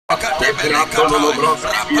Ekrandolo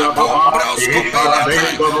broski via baba,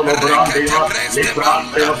 Ekarabendolo brandea,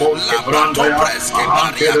 Ekrandolo boske brandea,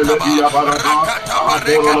 Ahantelele via baraba,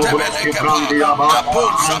 Ahantelele broski brandea baba,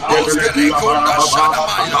 Ahantelele via baraba,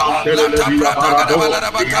 Ahantelele via barabo,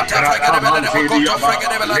 Ekratamanti via baba,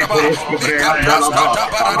 Ekroski breanda laba,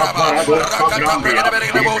 Ahaparaboska brandea,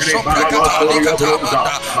 Ekreparabatoria brosa,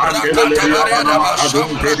 Ahantelele via baraba,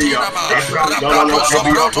 Aduntelia, Ekrandolo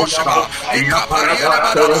lokebia bosaba,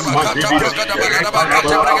 Eyaparabastoro mazibia,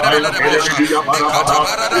 Ekarababa, Ayantelele via baraba,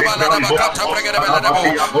 Ekrambo,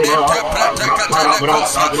 Ahaparia bora,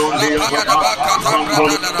 Ekarabrasa brondea baba,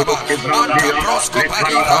 Ahantelele broski brandea,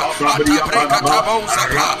 Ekarabasabria baraba,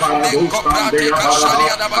 Araparaboska brandea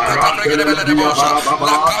baraba, Ahantelele via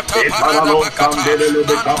baraba, Ekaralo sandelele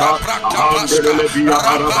bekaba, Ahantelele via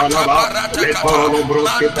baraba, Ekaralo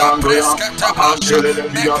broski brandea, Ahantelele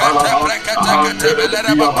via baraba, Ahantelele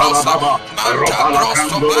via baraba, Robala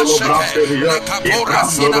candolo brasteria,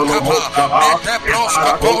 Ekrandolo moscaba,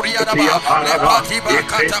 Ekaraboska via baraba,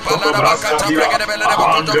 Ekretolo brastavia,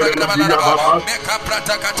 Ahantelele via baraba,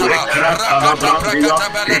 Ekrata brandia,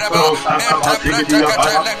 Ekrosa kabasidia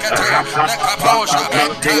baraba, Rakatasa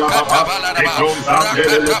brandia baba,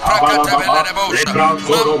 Ekronzandelele kabalaba,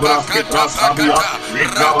 Ekrandolo braski brastavia,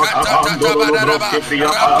 Ekrabasabandolo broski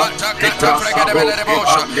priapa, Ekrasabroski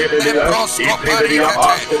brandelele, Ekrebria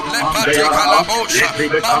basto mandeaba,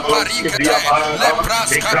 Ekrebekaboski priapa baraba,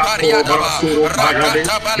 Ekrato brasuro mayale,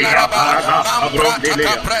 Eyaparagasa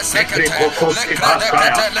brondelea, Ekrepokoski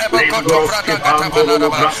bastaya, Lembroski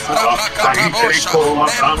bandolo brasaba, Kaiterikoro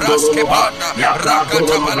masandolo ba,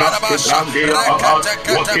 Yakratolo braski brandia baba,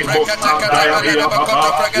 Wakimbosa daya via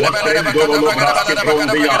baba, Wakrendolo braski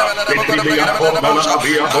brondia, Ekribia kondala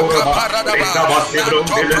via boraba, Ekabasi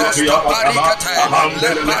brondele via baba,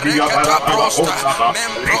 Ahandelele via baraba bakosaba,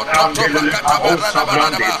 Ekrandelele kabosa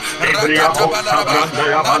brandi, Ebria bosa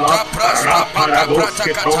brandaya bala,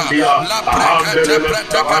 Raparaboski brondia, Ahandelele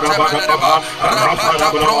via baraba baba,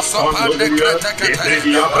 Raparabrasa bandolia,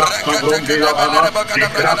 Ekribia brasa brondia baba,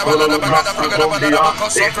 Ekratolo brasa brondia,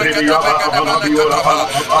 Ekribia baraba via baba,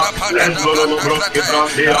 Lendolo broski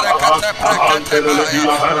brandia baba, Ahantelele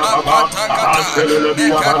via baraba, Ahantelele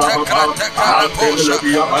via baraba, Ahantelele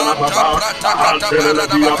via baraba, Ahantelele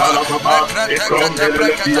via baraba,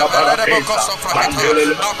 Ekrondele via baraba,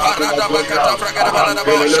 Ahantelele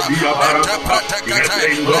Ahantelele via baraba,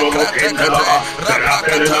 Ekrendolo mokendela,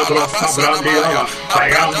 Rapelele brosa brandia,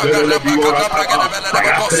 Ayandele via baraba,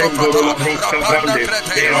 Ayakrendolo brosa brandi,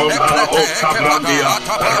 Eondala bosa brandia,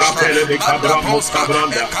 Rapelele kabramoska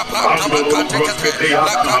branda, Ahandolo broski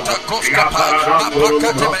priapa,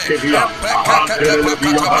 Yaparagandolo broski via, Ahantelele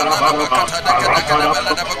via baraba,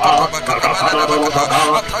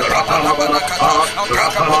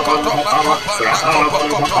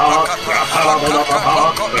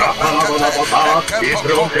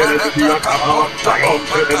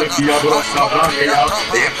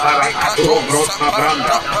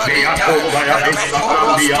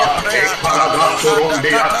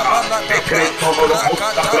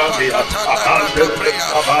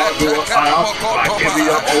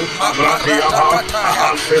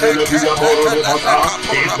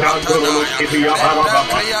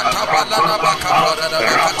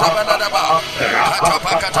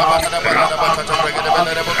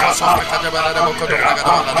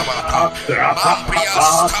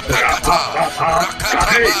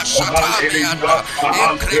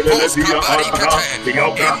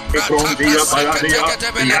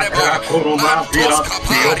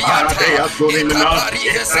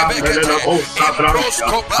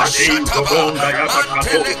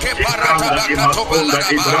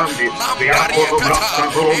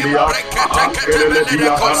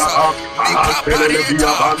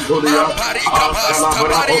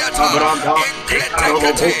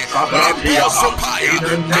 in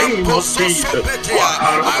the name of Jesus,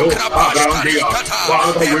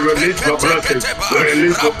 Father, we release your blessings, we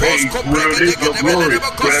release your faith, we release your glory,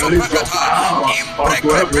 we release your power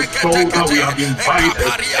unto every soul that we have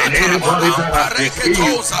invited, and anybody that has received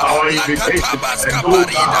our invitation,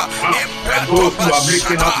 and those who are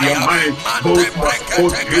making up their mind, those who are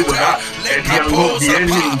supposed to be with us, and they are not the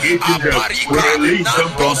enemy engaging them, we release them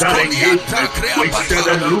from that engagement, we set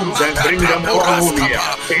them loose and bring them all here,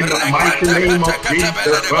 in the mighty name of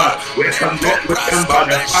Jesus Christ. We connect with them by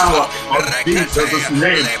the power of Jesus'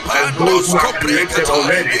 name, and those who are created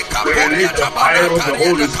already, we release the fire of the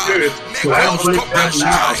Holy Spirit to envelop them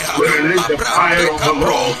now, we release the fire of the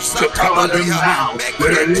Lord to cover them now, we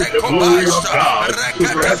release the glory of God to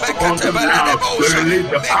rest upon them now, we release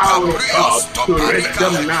the power of God to raise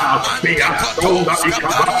them now. May I hold up the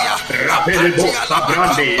Raperebo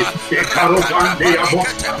Sabrande, Ekarobande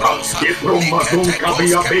Abosa, Epromazon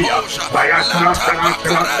Kabiabea,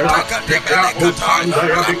 Bayakara, Ekrapo Sanda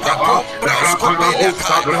Yabikaba, Rapanabo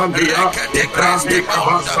Sabrandia, Ekrande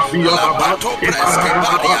Kabasa Via Baba,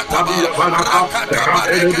 Ekarababa Sabia Banaka,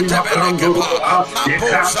 Raperebi Abrandura,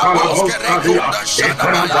 Ekrapalabo Sabia,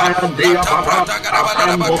 Ekrandayandia Baba,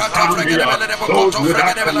 Akambo Sandia, those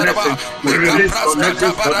without connection, we release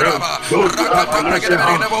connection for them. Those without connection,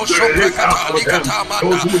 we release out for them.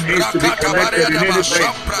 Those who need to be connected in any place,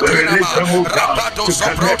 we release them, O God, to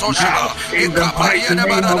connect now in the mighty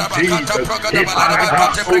name of Jesus.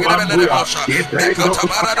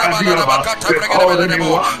 We call them in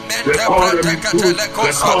one, we call them in truth,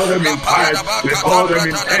 we call them in fire, we call them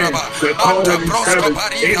in end, we call them in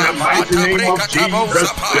service. In the mighty name of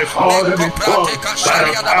Jesus, we call them in love by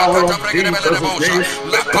the power of Jesus' name.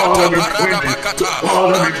 We call them in 20, we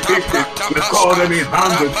call them in 50, we call them in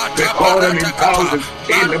 100, we call them in thousands.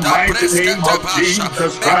 In the mighty name of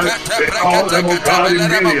Jesus Christ, we call them, O God, in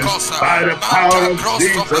millions by the power of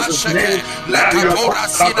Jesus' name. In the mighty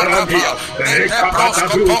name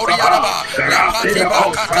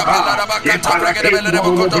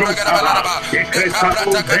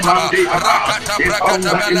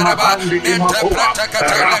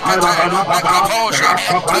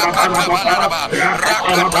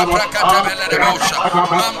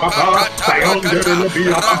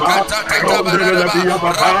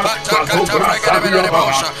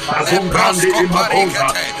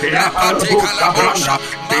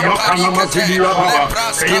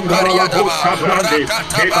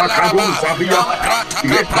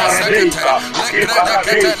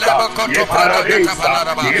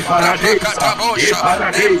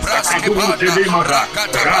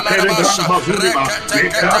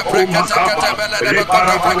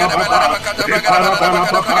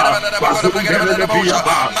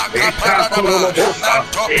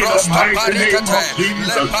of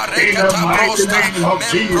Jesus, in the mighty name of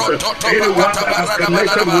Jesus, anyone that has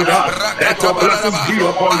connected with us, let your blessings be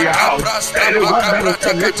upon your house. Anyone that is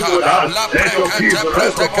connected with us, let your peace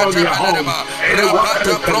rest upon your home. Anyone that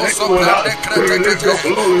is connected with us, we release your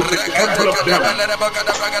glory to every of them.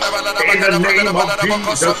 In the name of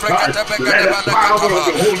Jesus Christ, let the power of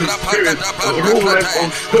the Holy Spirit rule and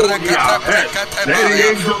control your head. Let the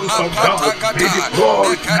angels of God be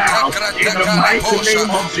deployed now. In the mighty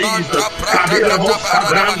name of Jesus, Kabila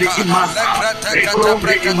Sabrandi Imasa,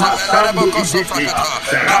 Ekrombe Imasandi Iziki,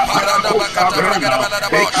 Raparabo Sabranda,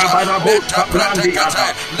 Ekabarabo Sabrandi Ata,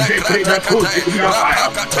 Zekreda Kuzi Yahaya,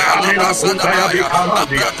 Amina Kuntaya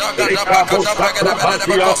Bikaradia, Ekapo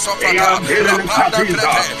Sakrabatia, Eam Helen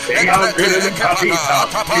Kabiza, Eam Helen Kabiza,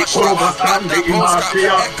 Ekoroba Sandi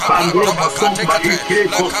Imasia, Pandroba Sumba Ike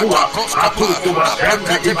Kotua, Atukuba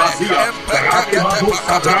Shanda Ibazia, Rakibabu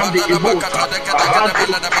Sabrandi Ibuta,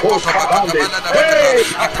 Hey!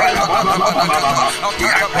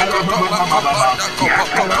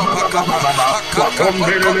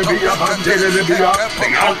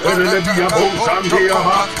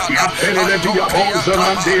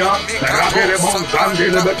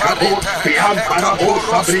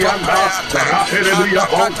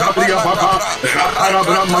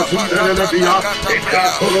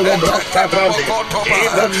 In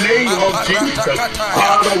the name of Jesus,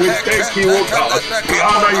 Father, we thank you, O God. We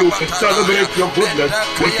honor you to celebrate your goodness.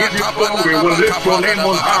 We give you glory. We lift your name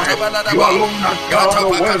on high. You alone are God,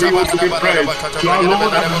 worthy to be praised. You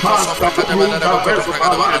alone are master of the rule of our life.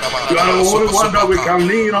 You are the only one that we can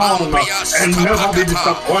lean on and never be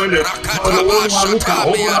disappointed. You are the only one who can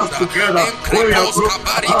hold us together when we are broken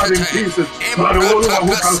apart in pieces. You are the only one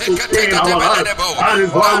who can sustain our life. That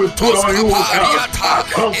is why we put on you, O God. Our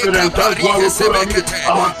confidence, that's why we put on you.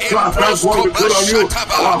 Our trust, that's why we put on you.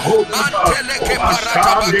 Our hope,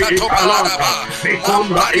 Ashande Ikalata,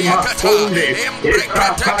 Mikomba Imasonde,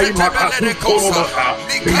 Ekrata Imakatu Korobata,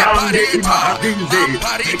 Miande Imahadinze,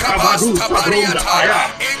 Ikabadu Sabronda Aya,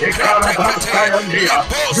 Ekarabastayandea.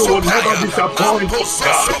 You will never disappoint us,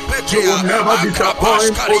 God. You will never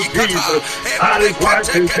disappoint us, Jesus. That is why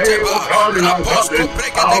they say, O God, in our body,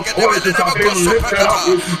 our voices have been lifted up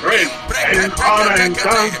with praise and honor and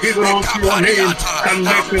thanksgiving unto your name, and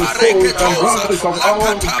making souls and brothers of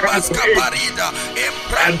all kinds of age.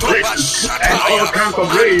 and places and all kinds of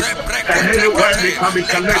ways, and anywhere they can be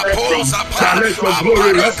connected from. So let your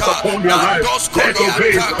glory rest upon their life. Let your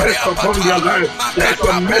grace rest upon their life. Let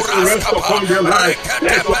your mercy rest upon their life.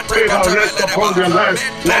 Let your favor rest upon their life.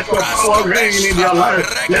 Let your power reign in their life.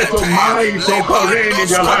 Let your mind, oh God, reign in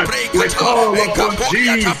their life. We call upon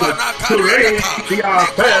Jesus to reign in their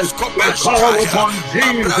affairs. We call upon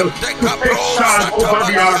Jesus to take charge over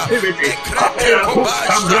their activity.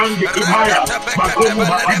 Samrangi Imaya,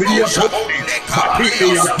 Makumba Ibiya Topi,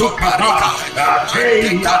 Bakiya Tukara,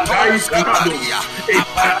 Teya Daikanadu,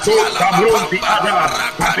 Ipato Sabronti Ada,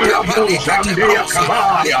 Kabiabu Jandeya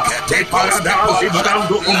Kabaya, Eparadazi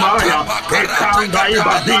Brando Umaya, Ekanda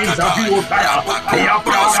Ibadiza Biotaya,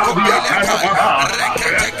 Eapana Biakara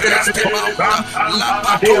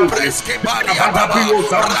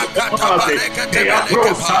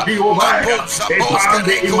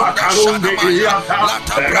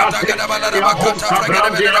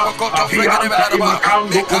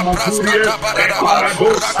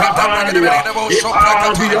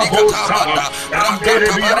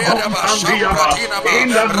in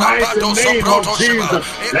the mighty name of Jesus,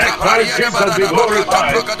 let Christ Jesus be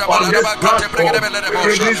glorified on this platform.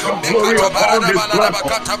 Release your glory upon this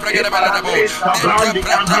platform.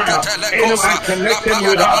 Anyone connected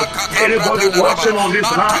with us, anybody watching on this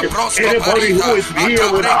live, anybody who is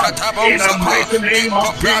here with us, in the mighty name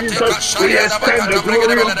of Jesus, we extend the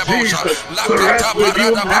glory of Jesus to rest with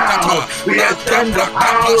you now. We extend the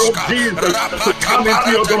power of Jesus to come into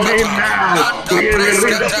your domain now. We release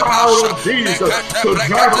the power of Jesus to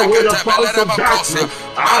drive away the powers of darkness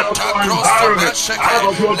out of your environment, out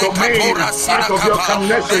of your domain, out of your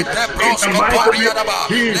connection. In the mighty name of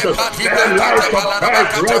Jesus, let the light of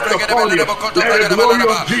Christ rest upon you. Let the glory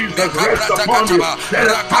of Jesus rest upon you. Let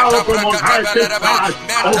the power from on high take charge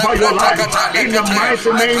over your life. In the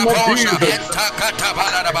mighty name of Jesus.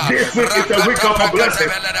 This week is a week of a blessing.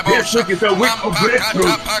 This week is a week of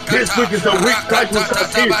breakthrough. This week is a week that will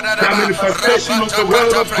see the manifestation of the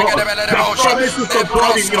word of God. The promises of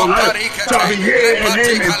God in your life shall be here and amen.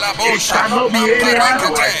 It cannot be any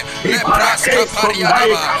other way. It cannot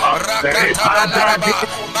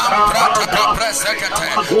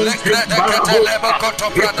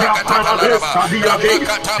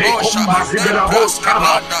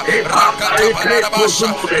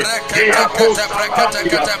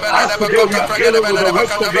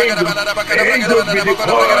from angels be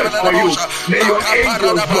deployed for you. May your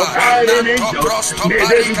angels, your guiding angels, may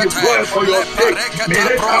they be deployed for your sake. May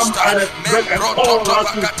they come and all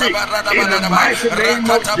us to speak in the mighty name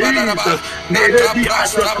of Jesus. May they be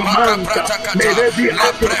at your command. May they be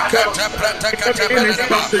at your help. Minister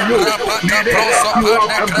to you. May they help you out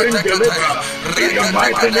and bring deliverance. In the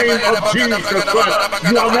mighty name of Jesus Christ.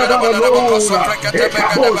 You are never alone.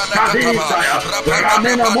 Ekabos Kadisaya,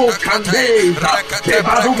 Ramena Mokandeza,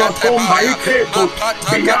 Kebaruba Komba Iketo,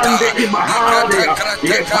 Beyande Imahadea,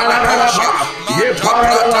 Yeparalaba,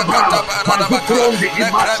 Yeparalaba, Mazukrondi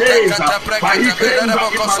Imateza, Paikenda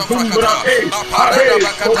Imazumbra, Pare,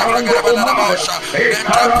 Komando Omasha,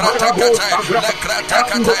 Ekarababo Sabra,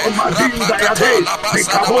 Kando Omazinda Yade,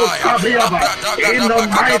 Ekabos Kabiaba, in the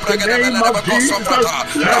mighty name of Jesus,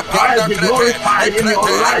 let Christ be glorified in your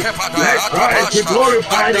life. Let Christ be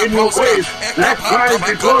glorified in your ways. Let Christ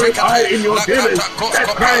be glorified in your dealings. Let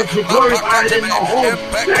Christ be glorified in your home.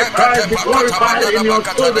 Let Christ be glorified in your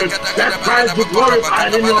children. Let Christ be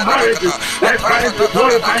glorified in your marriages. Let Christ be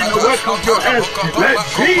glorified in the work of your hands. Let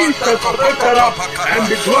Jesus lift it up and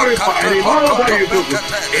be glorified in all that you do.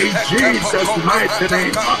 In Jesus' mighty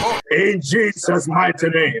name. In Jesus' mighty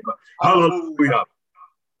name. Hallelujah.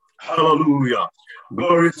 Hallelujah.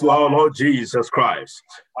 Glory to our Lord Jesus Christ.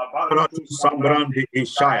 Sambrandi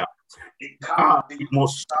Ishaya. Ikadi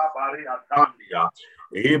Mosabari Adandia.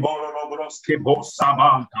 Iborobroski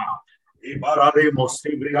Bosabanta. Ibarade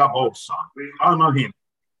Mosibria Bosa. We honor him.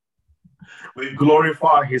 We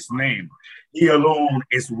glorify his name. He alone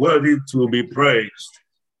is worthy to be praised.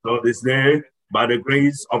 So this day, by the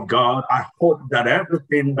grace of God, I hope that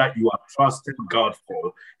everything that you are trusting God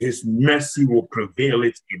for, his mercy will prevail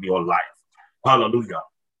it in your life. Hallelujah.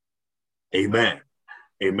 Amen.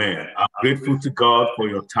 Amen. I'm grateful to God for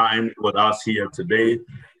your time with us here today.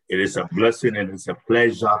 It is a blessing and it's a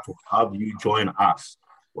pleasure to have you join us.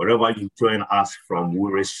 Wherever you join us from,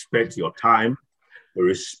 we respect your time. We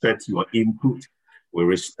respect your input. We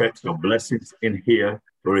respect your blessings in here.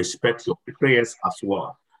 We respect your prayers as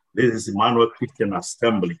well. This is Emmanuel Christian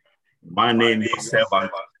Assembly. My name is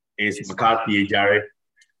McCarthy Ejare.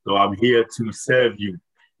 So I'm here to serve you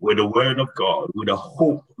with the word of God, with the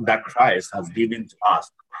hope that Christ has given to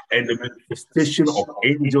us, and the manifestation of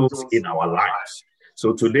angels in our lives.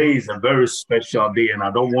 So today is a very special day, and I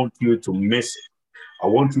don't want you to miss it. I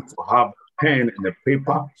want you to have a pen and a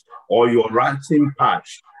paper or your writing pad,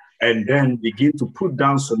 and then begin to put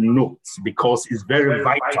down some notes, because it's very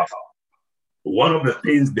vital. One of the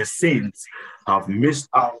things the saints have missed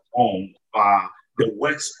out on are the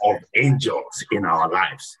works of angels in our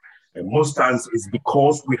lives. And most times it's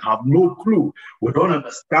because we have no clue. We don't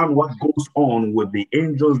understand what goes on with the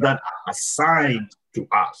angels that are assigned to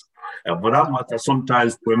us. And for that matter,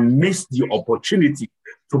 sometimes we miss the opportunity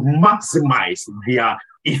to maximize their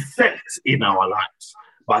effects in our lives.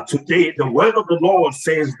 But today, the word of the Lord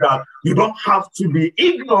says that you don't have to be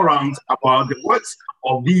ignorant about the works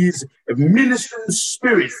of these ministering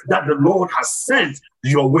spirits that the Lord has sent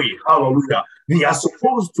your way. Hallelujah. They are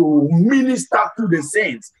supposed to minister to the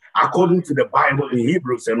saints according to the Bible in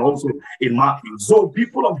Hebrews and also in Matthew. So,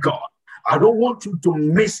 people of God, I don't want you to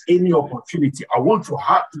miss any opportunity. I want your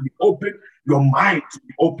heart to be open, your mind to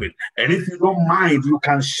be open. And if you don't mind, you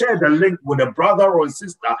can share the link with a brother or a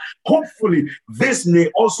sister. Hopefully, this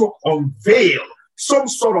may also unveil some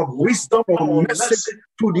sort of wisdom or message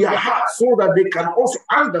to their heart, so that they can also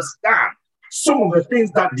understand some of the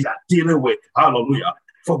things that they are dealing with. Hallelujah.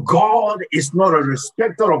 For God is not a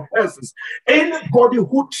respecter of persons. Anybody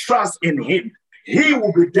who trusts in him, he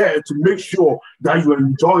will be there to make sure that you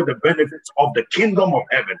enjoy the benefits of the kingdom of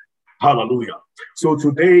heaven. Hallelujah. So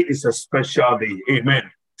today is a special day.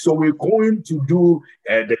 Amen. So we're going to do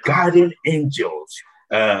the guardian angels,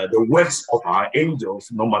 the works of our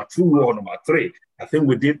angels, number 2 or number 3. I think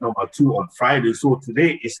we did number 2 on Friday. So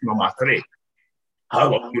today is number 3.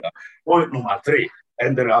 Hallelujah. Point number 3.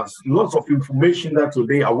 And there are lots of information that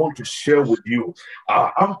today I want to share with you.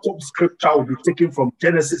 Our anchor scripture will be taken from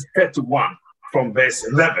Genesis 31. From verse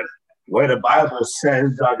 11, where the Bible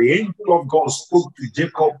says that the angel of God spoke to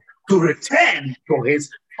Jacob to return to his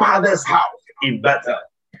father's house in Bethel.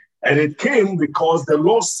 And it came because the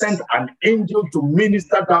Lord sent an angel to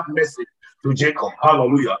minister that message to Jacob.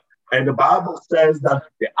 Hallelujah. And the Bible says that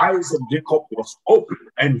the eyes of Jacob was open,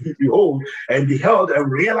 and he beheld and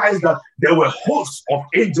realized that there were hosts of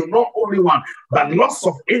angels, not only one, but lots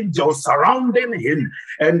of angels surrounding him.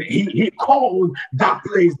 And he called that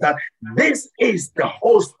place that this is the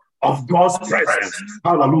host of God's presence.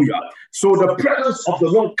 Hallelujah. So the presence of the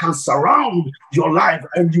Lord can surround your life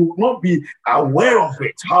and you will not be aware of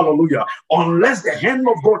it. Hallelujah. Unless the hand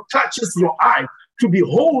of God touches your eye to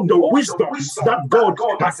behold the wisdom that God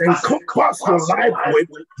has encompassed your life with,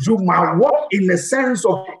 you might walk in the sense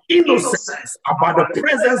of innocence about the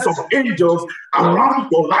presence of angels around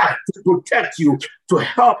your life to protect you, to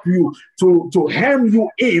help you, to hem you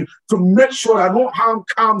in, to make sure that no harm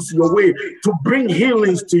comes your way, to bring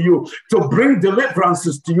healings to you, to bring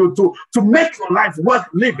deliverances to you, to make your life worth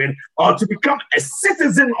living, or to become a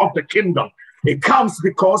citizen of the kingdom. It comes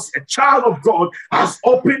because a child of God has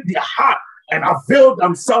opened their heart and availed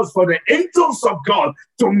themselves for the angels of God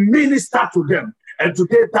to minister to them. And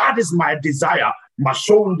today, that is my desire. I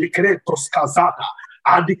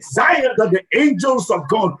desire that the angels of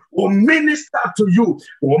God will minister to you,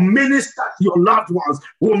 will minister to your loved ones,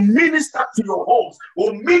 will minister to your homes,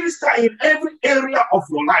 will minister in every area of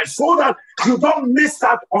your life, so that you don't miss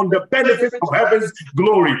out on the benefit of heaven's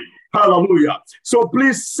glory. Hallelujah. So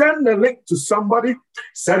please send the link to somebody,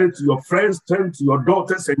 send it to your friends, send it to your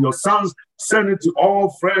daughters and your sons, send it to all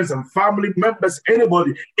friends and family members,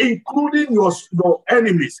 anybody, including your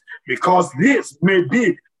enemies, because this may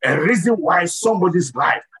be a reason why somebody's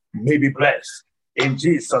life may be blessed. In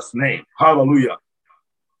Jesus' name. Hallelujah.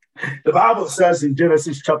 The Bible says in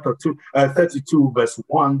Genesis chapter 32, verse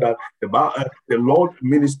 1, that the Lord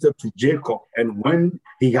ministered to Jacob, and when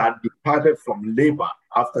he had departed from Laban,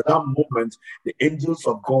 after that moment, the angels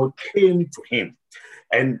of God came to him,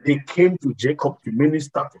 and they came to Jacob to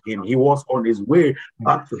minister to him. He was on his way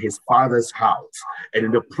back to his father's house. And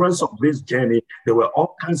in the process of this journey, there were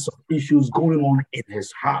all kinds of issues going on in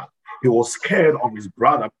his heart. He was scared of his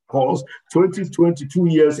brother because 22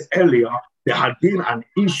 years earlier, there had been an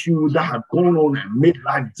issue that had gone on and made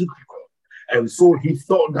life difficult. And so he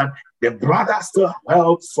thought that the brother still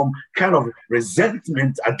held some kind of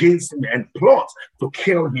resentment against him and plot to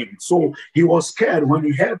kill him. So he was scared when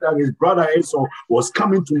he heard that his brother Esau was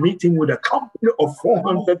coming to meet him with a company of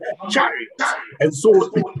 400 chariots. And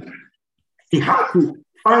so he had to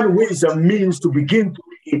find ways and means to begin to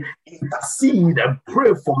intercede and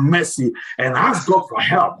pray for mercy and ask God for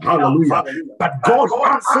help. Hallelujah. But God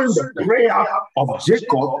answering the prayer of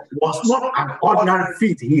Jacob was not an ordinary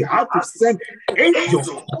feat. He had to send angels,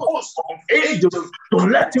 hosts of angels, to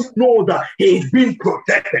let him know that he is being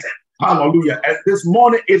protected. Hallelujah. And this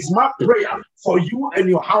morning, it's my prayer for you and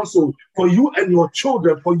your household, for you and your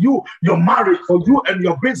children, for you, your marriage, for you and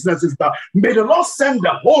your businesses. May the Lord send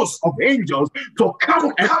the host of angels to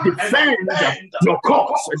come and defend your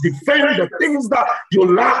cause, defend the things that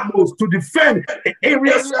you love most, to defend the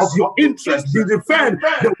areas of your interest, to defend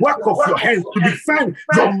the work of your hands, to defend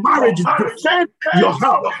your marriage, to defend your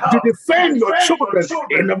health, to defend your children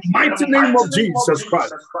in the mighty name of Jesus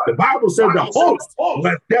Christ. The Bible says the hosts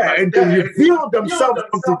were there and they revealed themselves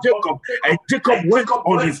unto Jacob, and Jacob went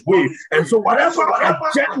on his way. And so whatever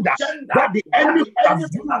agenda that the enemy has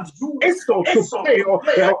used Esau to play, or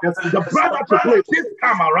the brother to play this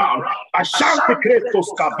time around, Ashanti Kretos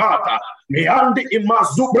Kabata, Meandi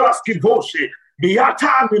Imazubraski Voshi,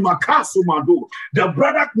 the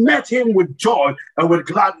brother met him with joy and with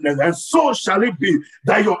gladness, and so shall it be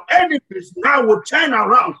that your enemies now will turn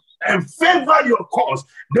around and favor your cause.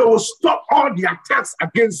 They will stop all the attacks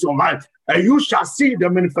against your life, and you shall see the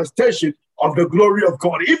manifestation of the glory of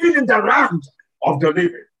God, even in the land of the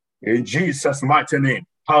living. In Jesus' mighty name.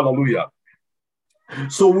 Hallelujah.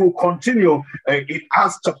 So we'll continue in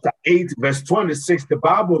Acts chapter 8, verse 26. The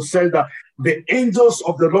Bible says that the angels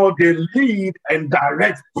of the Lord, they lead and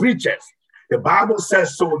direct preachers. The Bible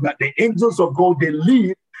says so that the angels of God, they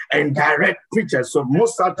lead and direct preachers. So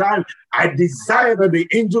most of the time, I desire that the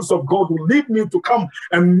angels of God will lead me to come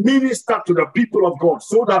and minister to the people of God,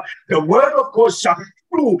 so that the word of God shall be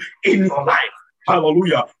true in your life.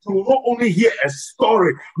 Hallelujah. You will not only hear a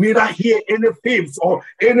story, neither hear any themes or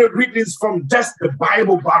any readings from just the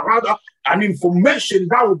Bible, but rather an information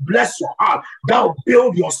that will bless your heart, that will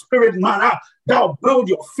build your spirit man up, that will build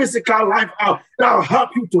your physical life out, that will help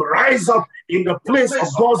you to rise up in the place of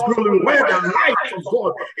God's glory, where the light of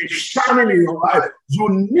God is shining in your life.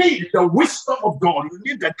 You need the wisdom of God. You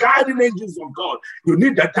need the guiding angels of God. You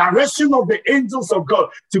need the direction of the angels of God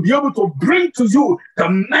to be able to bring to you the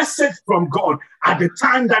message from God at the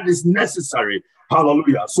time that is necessary.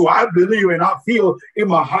 Hallelujah. So I believe and I feel in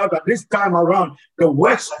my heart that this time around, the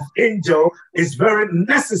works of angel is very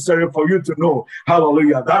necessary for you to know.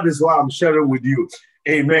 Hallelujah. That is why I'm sharing with you.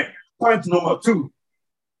 Amen. Point number 2.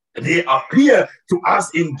 They appear to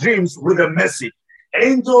us in dreams with a message.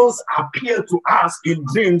 Angels appear to us in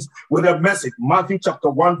dreams with a message. Matthew chapter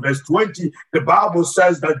 1, verse 20, the Bible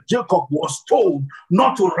says that Jacob was told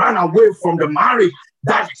not to run away from the marriage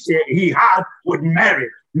that he had with Mary.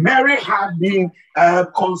 Mary had been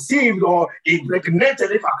conceived or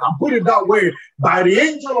impregnated, if I can put it that way, by the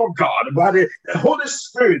angel of God, by the Holy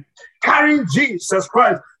Spirit, carrying Jesus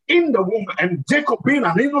Christ in the womb. And Jacob, being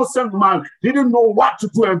an innocent man, didn't know what to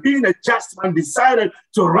do, and being a just man, decided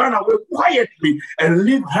to run away quietly and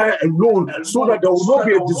leave her alone, so that there will not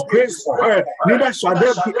be a disgrace for her, neither shall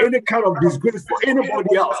there be any kind of disgrace for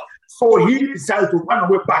anybody else. So he decided to run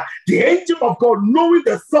away back. The angel of God, knowing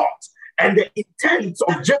the thoughts and the intent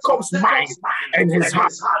of Jacob's mind and his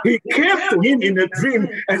heart, he came to him in a dream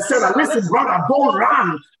and said, listen, brother, don't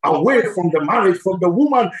run away from the marriage, from the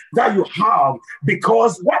woman that you have,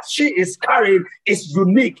 because what she is carrying is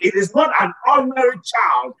unique. It is not an ordinary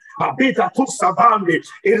child. It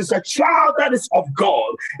is a child that is of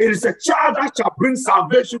God. It is a child that shall bring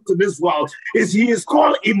salvation to this world. He is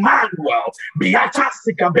called Emmanuel.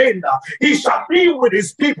 He shall be with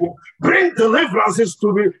his people, bring deliverances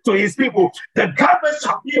to his people. The government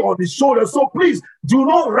shall be on his shoulders. So please do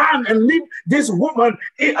not run and leave this woman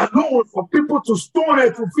alone for people to stone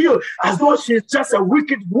her, to feel as though she is just a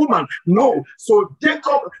wicked woman. No. So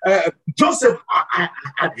Joseph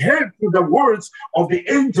adhered to the words of the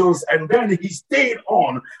angels, and then he stayed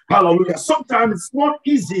on. Hallelujah. Sometimes it's not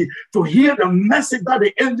easy to hear the message that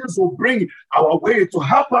the angels will bring our way to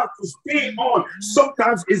help us to stay on.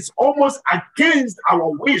 Sometimes it's almost against our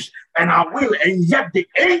wish and our will, and yet the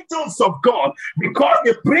angels of God, because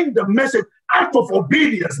they bring the message out of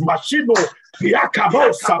obedience, machino, when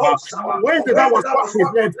that was what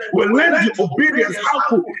we learn the obedience, how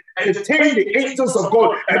to attain the angels of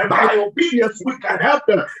God, and by obedience we can help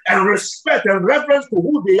them and respect and reverence to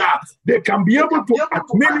who they are. They can be able to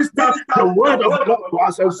administer the word of God to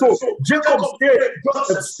us. And so Jacob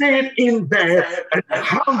stayed in there and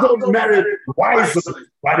handled Mary wisely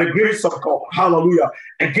by the grace of God. Hallelujah.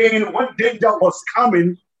 Again, when danger was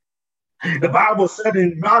coming, the Bible said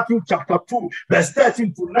in Matthew chapter 2, verse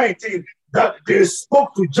 13 to 19, that they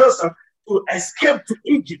spoke to Joseph to escape to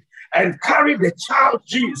Egypt and carry the child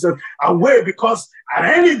Jesus away, because an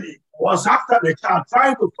enemy was after the child,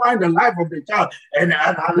 trying to find the life of the child and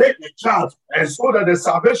annihilate the child, and so that the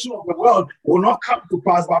salvation of the world will not come to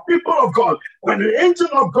pass. But people of God, when the angel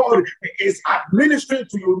of God is administering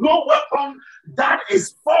to you, no weapon that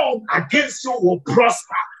is formed against you will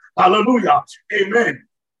prosper. Hallelujah. Amen.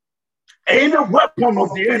 any weapon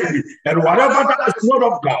of the enemy, and whatever that is not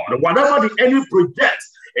of God, whatever the enemy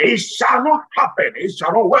projects, it shall not happen. It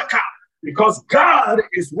shall not work out, because God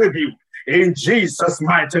is with you in Jesus'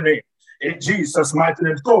 mighty name. In Jesus' mighty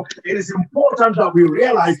name. So it is important that we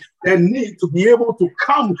realize the need to be able to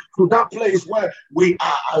come to that place where we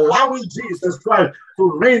are allowing Jesus Christ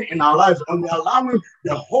to reign in our lives, and we're allowing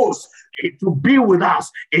the host to be with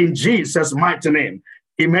us in Jesus' mighty name.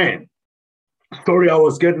 Amen. Sorry, I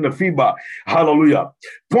was getting the feedback. Hallelujah.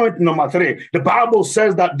 Point number 3. The Bible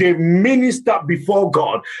says that they minister before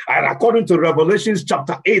God. And according to Revelations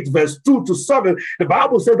chapter 8, verse 2 to 7, the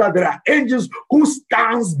Bible says that there are angels who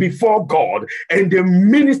stands before God and they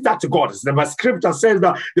minister to God. The scripture says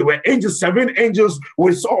that there were angels, 7 angels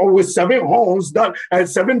with 7 horns and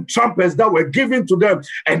 7 trumpets that were given to them.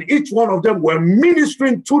 And each one of them were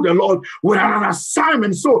ministering to the Lord with an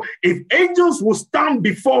assignment. So if angels will stand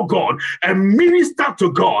before God and minister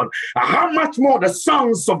to God, how much more the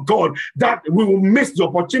sons of God, that we will miss the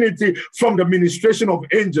opportunity from the ministration of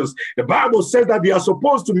angels. The Bible says that they are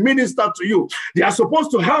supposed to minister to you. They are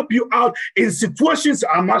supposed to help you out in situations.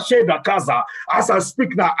 As I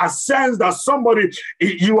speak now, I sense that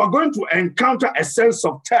you are going to encounter a sense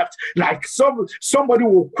of theft, like somebody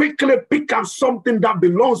will quickly pick up something that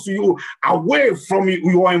belongs to you away from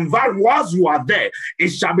your environment. Whilst you are there, it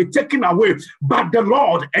shall be taken away. But the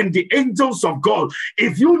Lord and the angels of God,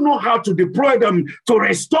 if you know how to deploy them to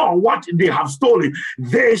restore what they have stolen,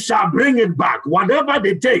 they shall bring it back. Whatever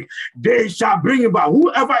they take, they shall bring it back.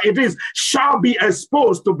 Whoever it is shall be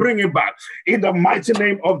exposed to bring it back in the mighty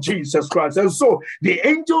name of Jesus Christ. And so the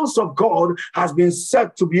angels of God has been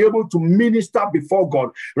set to be able to minister before God.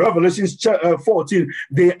 Revelation 14,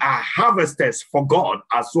 they are harvesters for God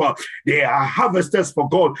as well. They are harvesters for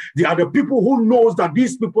God. They are the people who knows that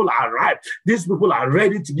these people are ripe. These people are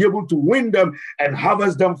ready to be able to win them and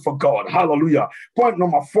harvest them for God. Hallelujah. Point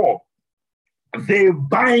number 4. They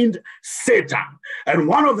bind Satan. And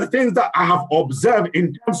one of the things that I have observed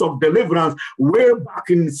in terms of deliverance, way back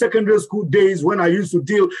in secondary school days when I used to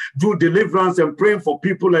do deliverance and praying for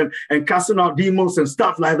people and casting out demons and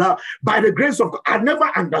stuff like that, by the grace of God, I never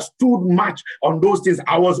understood much on those things.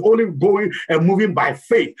 I was only going and moving by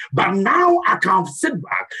faith. But now I can sit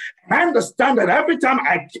back and I understand that every time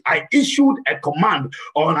I issued a command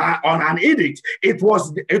on an edict, it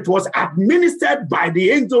was administered by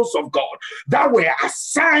the angels of God that were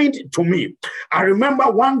assigned to me. I remember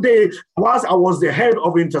one day, whilst I was the head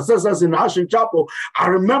of intercessors in Ashen Chapel, I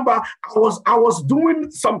remember I was doing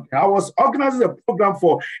something. I was organizing a program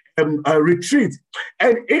for a retreat,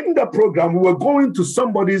 and in the program we were going to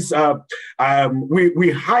somebody's.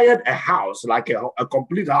 We hired a house, like a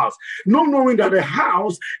complete house, not knowing that the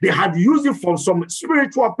house they had used it for some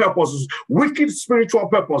spiritual purposes, wicked spiritual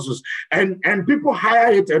purposes, and people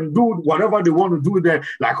hire it and do whatever they want to do there,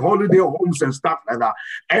 like holiday homes and stuff like that.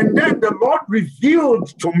 And then the Lord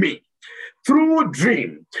revealed to me through a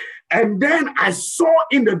dream. And then I saw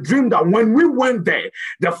in the dream that when we went there,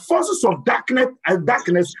 the forces of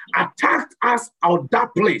darkness attacked us out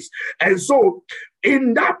that place. And so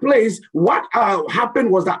in that place, what happened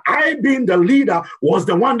was that I, being the leader, was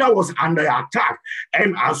the one that was under attack.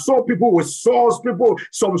 And I saw people with swords,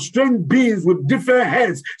 some strange beings with different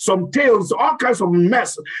heads, some tails, all kinds of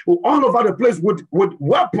mess all over the place with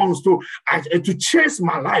weapons to chase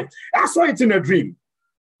my life. I saw it in a dream.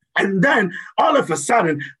 And then all of a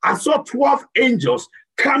sudden, I saw 12 angels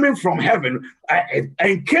coming from heaven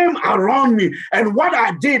and came around me. And what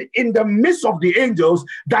I did in the midst of the angels,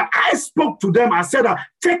 that I spoke to them, I said,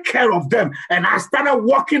 take care of them. And I started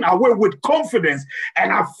walking away with confidence.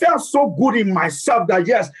 And I felt so good in myself that,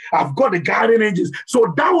 yes, I've got the guardian angels.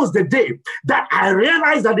 So that was the day that I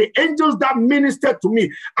realized that the angels that ministered to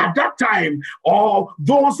me at that time, or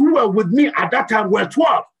those who were with me at that time, were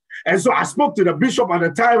 12. And so I spoke to the bishop at the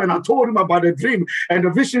time and I told him about the dream and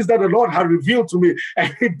the visions that the Lord had revealed to me.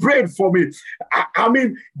 And he prayed for me. I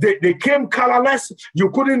mean, they came colorless.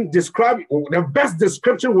 You couldn't describe it. The best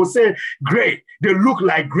description would say gray. They look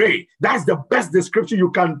like gray. That's the best description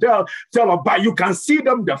you can tell about. You can see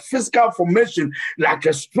them, the physical formation, like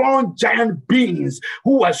a strong giant beings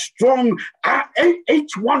who were strong.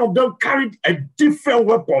 Each one of them carried a different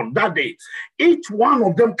weapon that day. Each one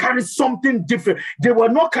of them carried something different. They were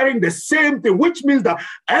not carrying praying the same thing, which means that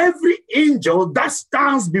every angel that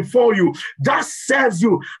stands before you, that serves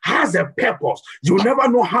you, has a purpose. You never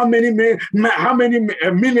know how many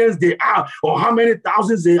millions they are, or how many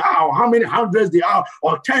thousands they are, or how many hundreds they are,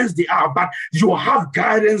 or tens they are, but you have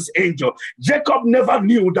guidance angel. Jacob never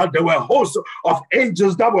knew that there were hosts of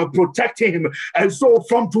angels that were protecting him. And so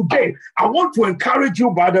from today, I want to encourage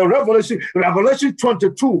you by the Revelation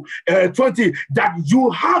 22:20, that you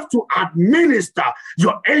have to administer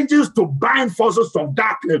your angels to bind forces of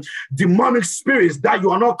darkness, demonic spirits that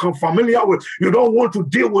you are not familiar with. You don't want to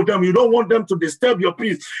deal with them. You don't want them to disturb your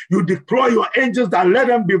peace. You deploy your angels that let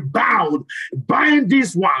them be bound. Bind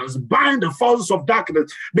these ones, bind the forces of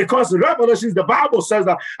darkness, because in Revelation, the Bible says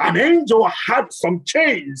that an angel had some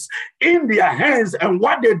chains in their hands, and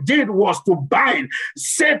what they did was to bind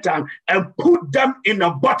Satan and put them in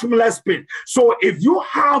a bottomless pit. So if you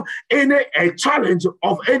have a challenge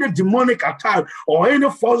of any demonic attack or any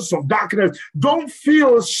forces of darkness, don't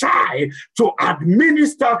feel shy to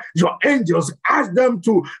administer your angels. Ask them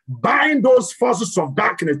to bind those forces of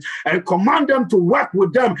darkness and command them to work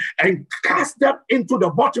with them and cast them into the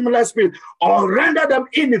bottomless pit, or render them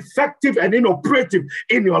ineffective and inoperative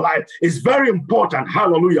in your life. It's very important.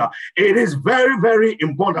 Hallelujah. It is very, very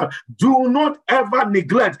important. Do not ever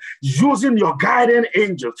neglect using your guardian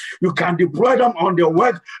angels. You can deploy them on their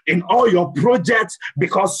work in all your projects,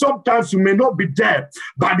 because sometimes you may not be there,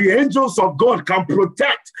 but the angels of God can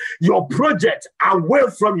protect your project away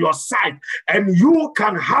from your sight, and you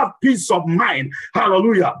can have peace of mind.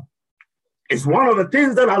 Hallelujah. It's one of the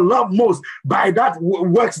things that I love most by that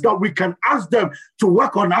works, that we can ask them to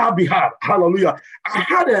work on our behalf. Hallelujah. I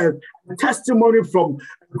had a testimony from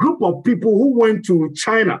a group of people who went to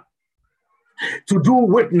China to do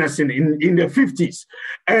witnessing in the 50s.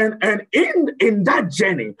 And in that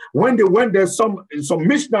journey, when they went there, some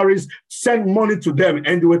missionaries sent money to them,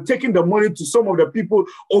 and they were taking the money to some of the people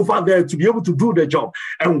over there to be able to do the job.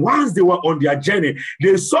 And once they were on their journey,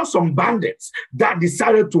 they saw some bandits that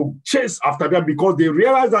decided to chase after them, because they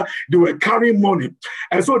realized that they were carrying money.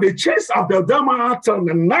 And so they chased after them until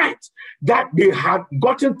the night that they had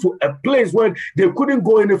gotten to a place where they couldn't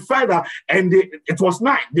go any further, and it was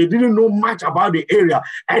night. They didn't know much about the area,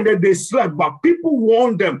 and then they slept. But people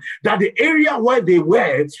warned them that the area where they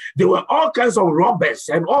were all kinds of robbers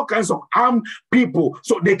and all kinds of armed people,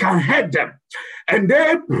 so they can hurt them. And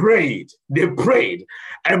they prayed,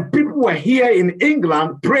 and people were here in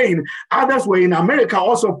England praying. Others were in America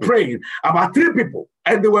also praying. About 3 people,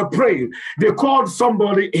 and they were praying. They called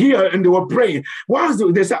somebody here, and they were praying. Once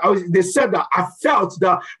they said that I felt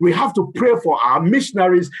that we have to pray for our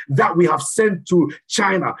missionaries that we have sent to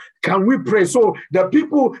China. Can we pray? So the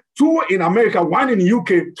people, 2 in America, 1 in the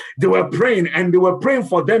UK, they were praying, and they were praying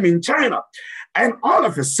for them in China. And all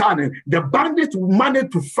of a sudden, the bandits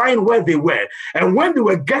managed to find where they were. And when they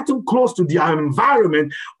were getting close to their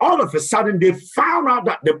environment, all of a sudden, they found out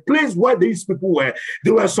that the place where these people were,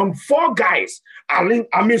 there were some 4 guys,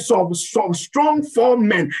 some strong 4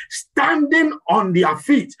 men standing on their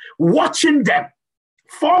feet, watching them.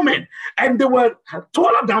 4 men, and they were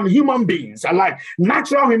taller than human beings, like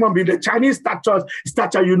natural human beings. The Chinese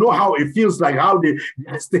stature, you know how it feels like, how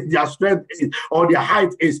their strength is, or their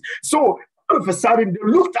height is. So all of a sudden,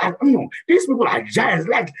 they looked at, these people are giants,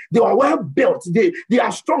 like they are well built, they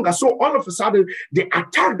are stronger. So all of a sudden, the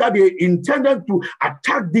attack that they intended to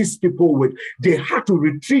attack these people with, they had to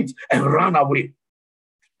retreat and run away.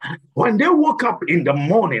 When they woke up in the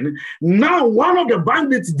morning, now one of the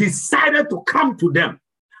bandits decided to come to them,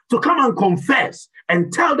 to come and confess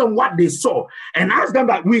and tell them what they saw, and ask them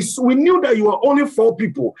that we knew that you were only 4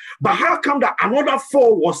 people, but how come that another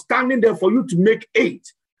 4 was standing there for you to make 8?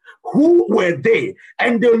 Who were they?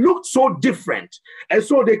 And they looked so different. And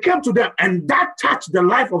so they came to them, and that touched the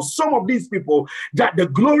life of some of these people, that the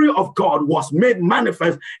glory of God was made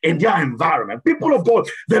manifest in their environment. People of God,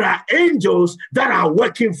 there are angels that are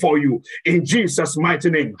working for you in Jesus'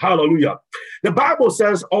 mighty name. Hallelujah. The Bible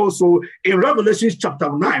says also in Revelation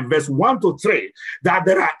chapter 9, verse 1-3, that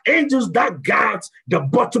there are angels that guard the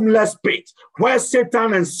bottomless pit, where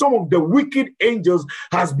Satan and some of the wicked angels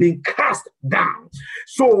has been cast down.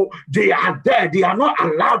 So they are there. They are not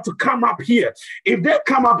allowed to come up here. If they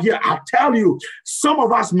come up here, I tell you, some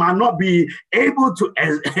of us might not be able to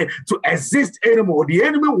exist anymore. The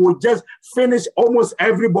enemy will just finish almost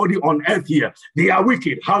everybody on earth here. They are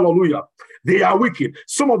wicked. Hallelujah. They are wicked.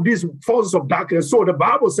 Some of these forces of darkness. So the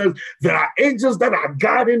Bible says there are angels that are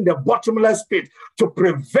guarding the bottomless pit to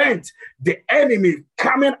prevent the enemy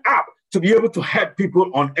coming up to be able to help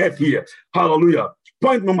people on earth here. Hallelujah.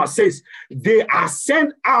 Point number 6, they are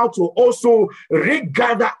sent out to also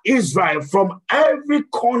regather Israel from every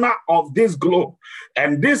corner of this globe.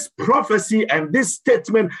 And this prophecy and this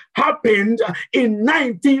statement happened in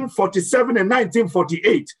 1947 and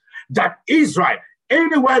 1948, that Israel,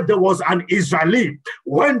 anywhere there was an Israeli,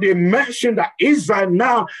 when they mentioned that Israel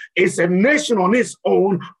now is a nation on its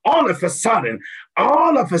own, all of a sudden,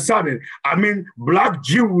 I mean, black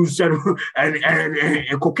Jews and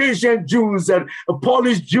Caucasian Jews and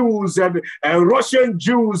Polish Jews and Russian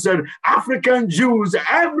Jews and African Jews,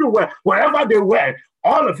 everywhere, wherever they were,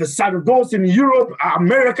 all of a sudden, those in Europe,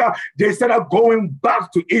 America, they started going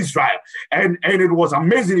back to Israel. And it was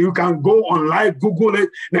amazing. You can go online, Google it,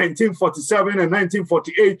 1947 and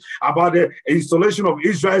 1948, about the installation of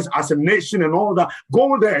Israel as a nation and all that.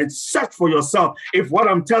 Go there and search for yourself if what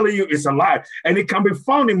I'm telling you is a lie. And it can be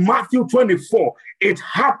found in Matthew 24. It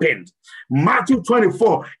happened. Matthew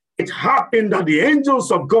 24. It happened that the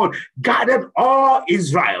angels of God gathered all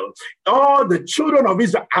Israel, all the children of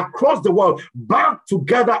Israel across the world back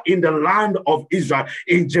together in the land of Israel,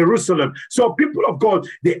 in Jerusalem. So people of God,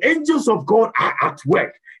 the angels of God are at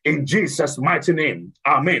work in Jesus' mighty name.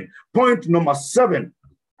 Amen. Point number 7.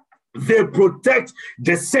 They protect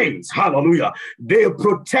the saints. Hallelujah. They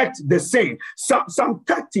protect the saints. Psalm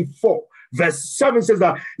 34, verse 7 says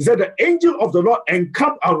that the angel of the Lord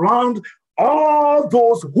encamp around all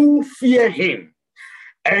those who fear him,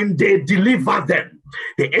 and they deliver them.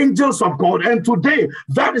 The angels of God. And today,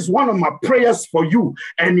 that is one of my prayers for you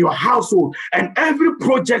and your household and every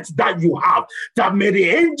project that you have, that may the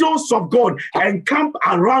angels of God encamp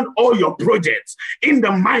around all your projects in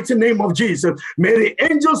the mighty name of Jesus. May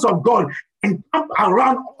the angels of God encamp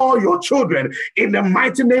around all your children in the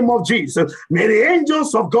mighty name of Jesus. May the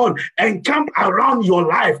angels of God encamp around your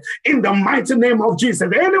life in the mighty name of Jesus.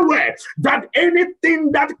 Anywhere that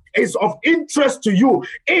anything that is of interest to you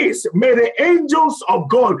is, may the angels of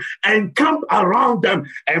God encamp around them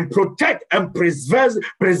and protect and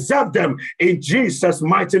preserve them in Jesus'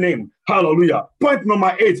 mighty name. Hallelujah. Point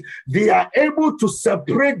number 8, they are able to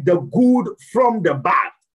separate the good from the bad.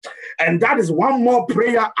 And that is one more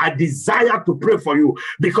prayer I desire to pray for you,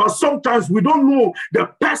 because sometimes we don't know the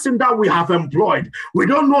person that we have employed. We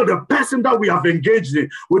don't know the person that we have engaged in.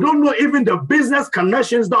 We don't know even the business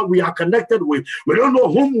connections that we are connected with. We don't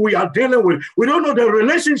know whom we are dealing with. We don't know the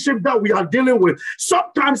relationship that we are dealing with.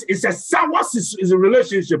 Sometimes it's a sour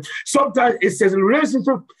relationship. Sometimes it's a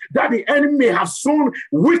relationship that the enemy may have sown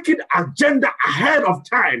wicked agenda ahead of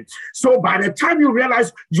time. So by the time you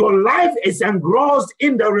realize your life is engrossed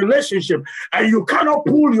in the relationship and you cannot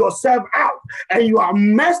pull yourself out, and you are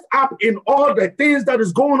messed up in all the things that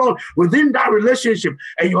is going on within that relationship,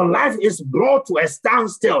 and your life is brought to a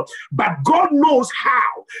standstill. But God knows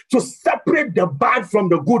how to separate the bad from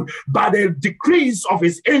the good by the decrees of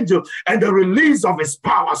his angel and the release of his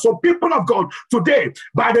power. So people of God, today,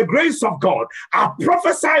 by the grace of God, I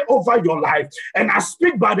prophesy over your life and I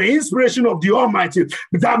speak by the inspiration of the Almighty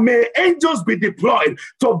that may angels be deployed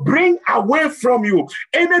to bring away from you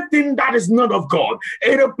anything that is not of God,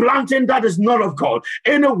 any planting that is not of God,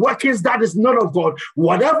 any workings that is not of God,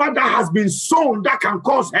 whatever that has been sown that can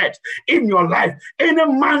cause hurt in your life, any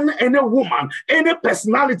man, any woman, any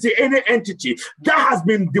personality, any entity that has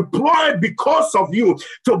been deployed because of you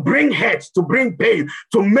to bring hurt, to bring pain,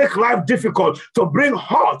 to make life difficult, to bring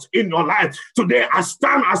hurt in your life. Today I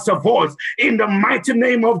stand as a voice in the mighty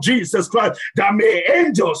name of Jesus Christ, that may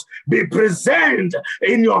angels be present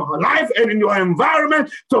in your life and in your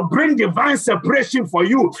environment to bring divine separation for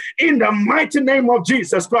you in the mighty name of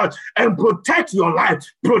Jesus Christ, and protect your life,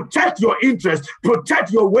 protect your interests,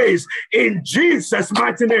 protect your ways in Jesus'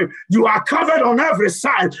 mighty name. You are covered on every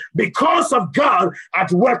side because of God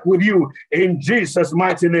at work with you in Jesus'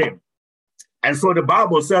 mighty name. And so the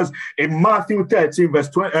Bible says in Matthew 13, verse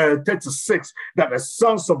 36, that the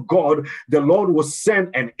sons of God, the Lord will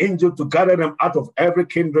send an angel to gather them out of every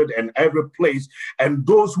kindred and every place. And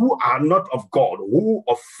those who are not of God, who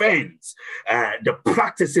offends the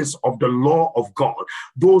practices of the law of God,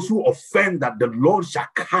 those who offend that, the Lord shall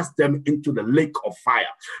cast them into the lake of fire.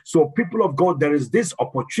 So people of God, there is this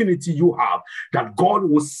opportunity you have that God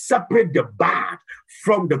will separate the bad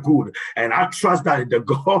from the good. And I trust that the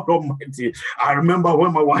God Almighty, I remember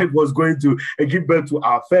when my wife was going to give birth to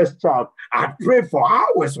our first child, I prayed for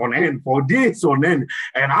hours on end, for days on end,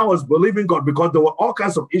 and I was believing God because there were all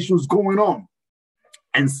kinds of issues going on.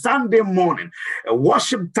 And Sunday morning,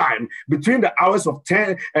 worship time between the hours of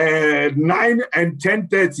 9 and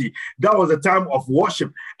 10:30. That was the time of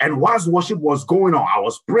worship. And whilst worship was going on, I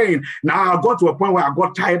was praying. Now I got to a point where I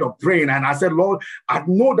got tired of praying. And I said, Lord, I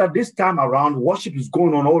know that this time around, worship is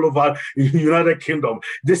going on all over the United Kingdom.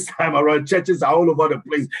 This time around, churches are all over the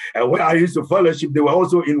place. And where I used to fellowship, they were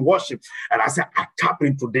also in worship. And I said, I tap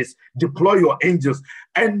into this. Deploy your angels.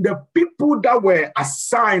 And the people that were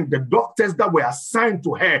assigned, the doctors that were assigned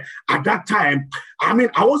to her at that time,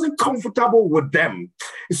 I wasn't comfortable with them.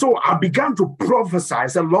 So I began to prophesy. I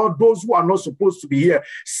said, Lord, those who are not supposed to be here,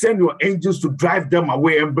 send your angels to drive them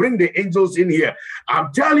away and bring the angels in here.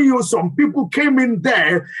 I'm telling you, some people came in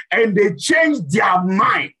there and they changed their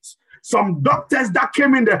minds. Some doctors that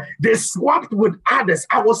came in there, they swapped with others.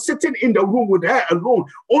 I was sitting in the room with her alone,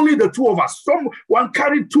 only the two of us. Someone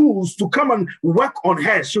carried tools to come and work on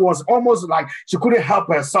her. She was almost like she couldn't help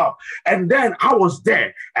herself. And then I was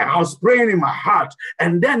there and I was praying in my heart.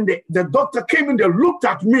 And then the doctor came in there, looked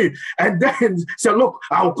at me, and then said, look,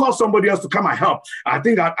 I'll call somebody else to come and help. I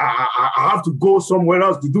think I have to go somewhere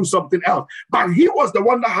else to do something else. But he was the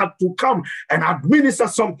one that had to come and administer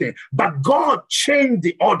something. But God changed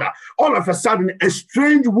the order. All of a sudden, a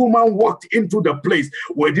strange woman walked into the place.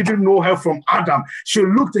 We didn't know her from Adam. She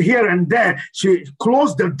looked here and there. She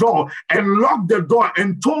closed the door and locked the door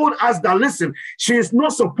and told us that, listen, she is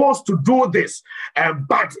not supposed to do this.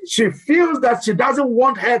 But she feels that she doesn't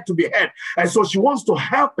want her to be hurt. And so she wants to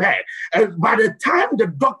help her. And by the time the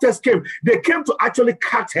doctors came, they came to actually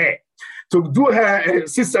cut her, to do her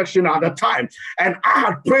C-section at the time. And I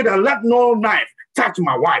had prayed and let no knife touch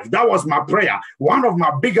my wife. That was my prayer. One of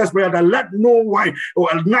my biggest prayers, that let no wife or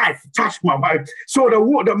a knife touch my wife. So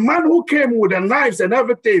the man who came with the knives and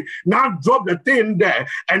everything now dropped the thing there.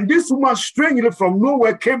 And this woman strangely from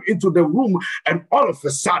nowhere came into the room, and all of a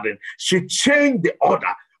sudden she changed the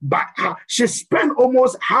order. But she spent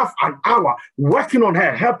almost half an hour working on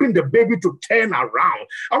her, helping the baby to turn around.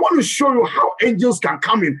 I want to show you how angels can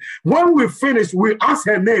come in. When we finished, we asked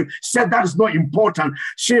her name. She said that is not important.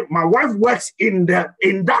 My wife works in that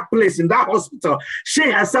place, in that hospital. She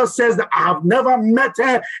herself says that I have never met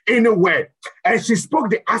her anywhere. And she spoke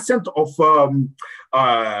the accent of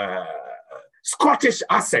Scottish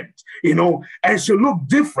accent, and she looked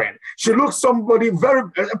different. She looked somebody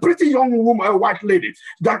a pretty young woman, a white lady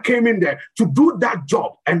that came in there to do that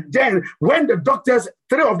job. And then when the doctors,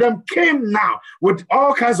 3 of them came now with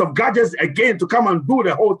all kinds of gadgets again to come and do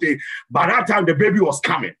the whole thing. By that time, the baby was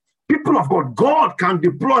coming. People of God, God can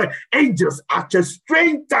deploy angels at a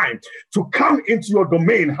strange time to come into your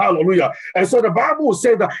domain. Hallelujah. And so the Bible will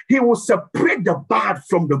say that he will separate the bad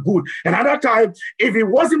from the good. And at that time, if it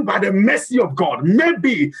wasn't by the mercy of God,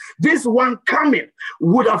 maybe this one coming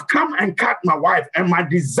would have come and cut my wife, and my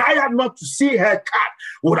desire not to see her cut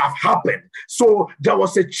would have happened. So there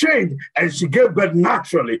was a change, and she gave birth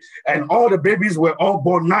naturally, and all the babies were all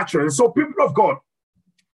born naturally. So people of God,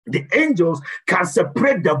 the angels can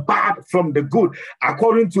separate the bad from the good,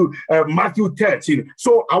 according to Matthew 13.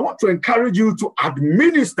 So I want to encourage you to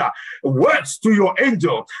administer words to your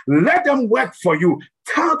angel. Let them work for you.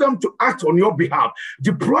 Tell them to act on your behalf.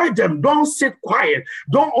 Deploy them. Don't sit quiet.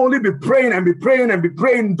 Don't only be praying and be praying and be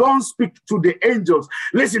praying. Don't speak to the angels.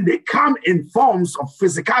 Listen, they come in forms of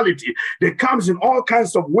physicality. They come in all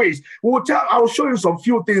kinds of ways. I'll show you some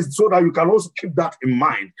few things so that you can also keep that in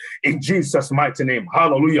mind. In Jesus' mighty name.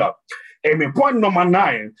 Hallelujah. Amen. Point number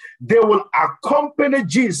 9, they will accompany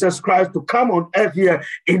Jesus Christ to come on earth here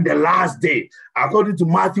in the last day, according to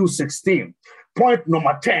Matthew 16. Point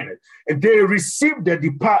number 10, they receive the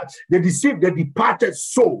departed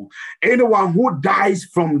soul. Anyone who dies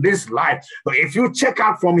from this life. But if you check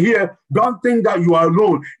out from here, don't think that you are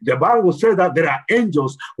alone. The Bible says that there are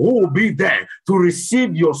angels who will be there to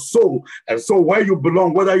receive your soul. And so where you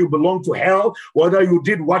belong, whether you belong to hell, whether you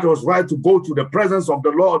did what was right to go to the presence of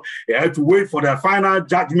the Lord, you have to wait for the final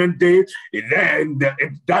judgment day, then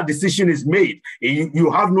that decision is made.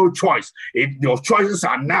 You have no choice. Your choices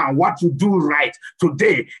are now. What you do right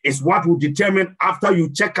today is what will determine after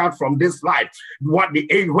you check out from this life, where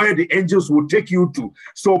the angels will take you to.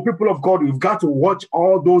 So people of God, you've got to watch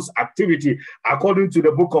all those activities according to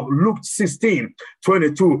the book of Luke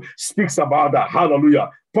 16:22 speaks about that. Hallelujah.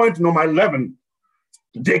 Point number 11.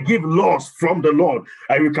 They give laws from the Lord.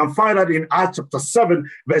 And you can find that in Acts chapter 7,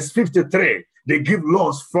 verse 53. They give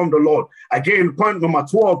laws from the Lord. Again, point number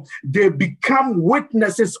 12, they become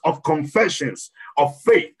witnesses of confessions of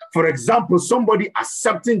faith. For example, somebody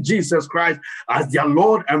accepting Jesus Christ as their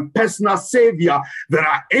Lord and personal Savior, there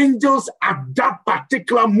are angels at that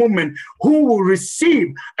particular moment who will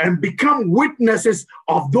receive and become witnesses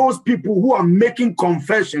of those people who are making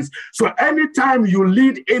confessions. So anytime you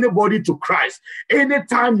lead anybody to Christ,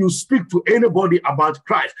 anytime you speak to anybody about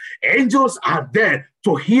Christ, angels are there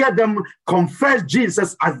to hear them confess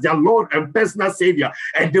Jesus as their Lord and personal Savior.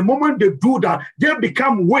 And the moment they do that, they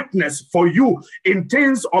become witness for you in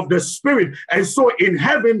things of the Spirit. And so in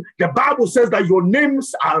heaven, the Bible says that your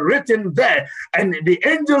names are written there. And the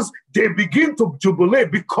angels, they begin to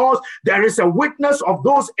jubilate because there is a witness of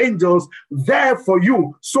those angels there for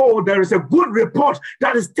you. So there is a good report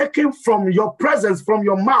that is taken from your presence, from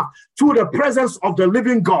your mouth, to the presence of the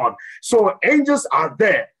living God. So angels are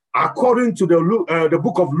there, according to the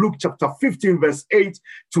book of Luke chapter 15, verse 8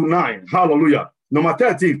 to 9. Hallelujah. Number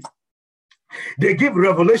 13, they give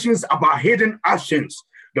revelations about hidden actions.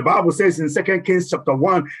 The Bible says in 2 Kings chapter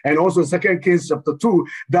 1 and also 2 Kings chapter 2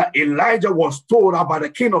 that Elijah was told about the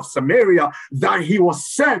king of Samaria that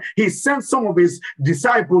he sent some of his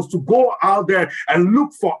disciples to go out there and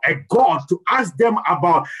look for a God to ask them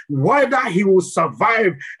about whether he will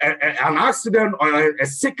survive an accident or a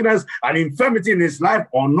sickness, an infirmity in his life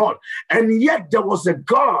or not. And yet there was a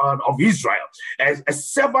God of Israel, a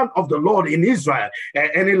servant of the Lord in Israel.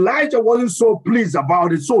 And Elijah wasn't so pleased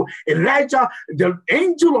about it. So Elijah, the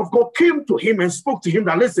angel of God, came to him and spoke to him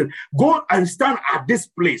that, listen, go and stand at this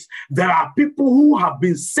place. There are people who have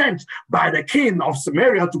been sent by the king of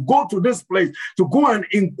Samaria to go to this place to go and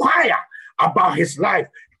inquire about his life.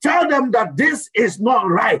 Tell them that this is not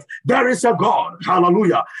right. There is a God.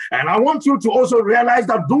 Hallelujah. And I want you to also realize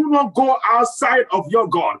that do not go outside of your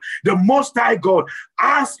God. The Most High God,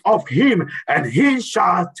 ask of him and he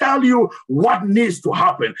shall tell you what needs to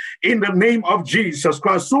happen in the name of Jesus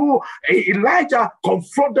Christ. So Elijah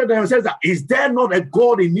confronted them and says that, is there not a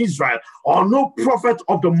God in Israel or no prophet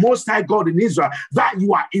of the Most High God in Israel that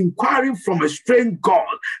you are inquiring from a strange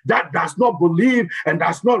God that does not believe and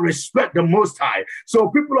does not respect the Most High? So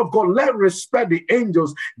people of God, let respect the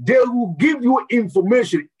angels. They will give you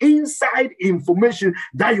information, inside information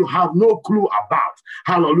that you have no clue about.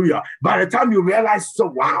 Hallelujah. By the time you realize, so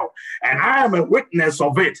wow, and I am a witness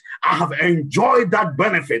of it. I have enjoyed that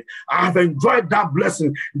benefit. I have enjoyed that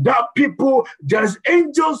blessing. That people, there's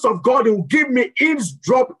angels of God who give me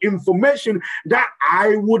eavesdrop information that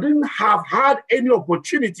I wouldn't have had any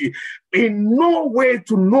opportunity in no way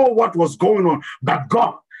to know what was going on. But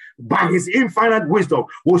God, by his infinite wisdom,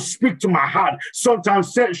 will speak to my heart.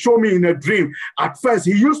 Sometimes show me in a dream. At first,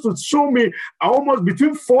 he used to show me almost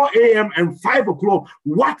between 4 a.m. and 5 o'clock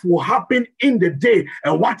what will happen in the day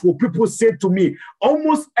and what will people say to me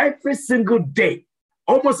almost every single day.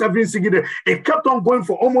 Almost every single day. It kept on going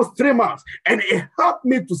for almost 3 months. And it helped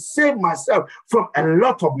me to save myself from a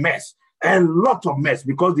lot of mess.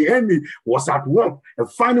 Because the enemy was at work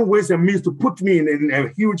and finding ways and means to put me in a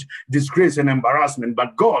huge disgrace and embarrassment.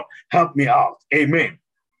 But God helped me out. Amen.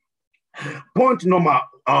 Point number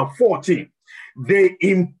 14. They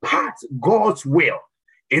impart God's will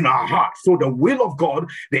in our heart. So the will of God,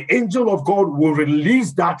 the angel of God will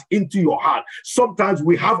release that into your heart. Sometimes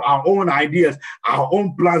we have our own ideas, our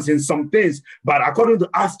own plans in some things, but according to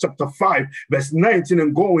Acts chapter 5, verse 19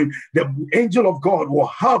 and going, the angel of God will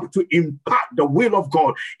help to impart the will of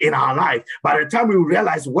God in our life. By the time we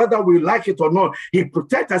realize whether we like it or not, he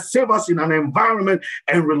protects us, save us in an environment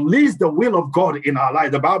and release the will of God in our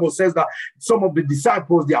life. The Bible says that some of the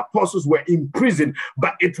disciples, the apostles, were in prison,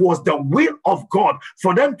 but it was the will of God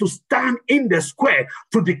for them to stand in the square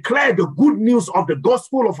to declare the good news of the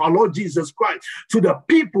gospel of our Lord Jesus Christ to the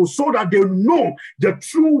people so that they know the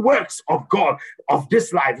true works of God of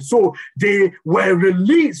this life. So they were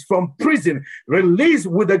released from prison, released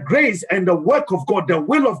with the grace and the work of God, the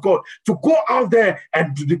will of God, to go out there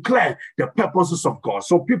and to declare the purposes of God.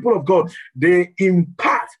 So people of God, they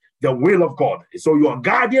impart the will of God. So your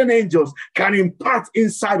guardian angels can impart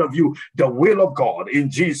inside of you the will of God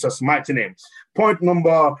in Jesus' mighty name. Point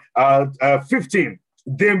number 15.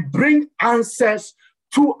 They bring answers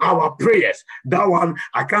to our prayers. That one,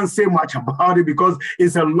 I can't say much about it because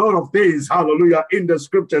it's a lot of things, hallelujah, in the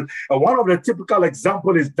scriptures. One of the typical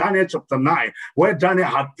examples is Daniel chapter 9, where Daniel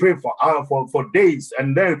had prayed for days.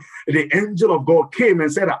 And then the angel of God came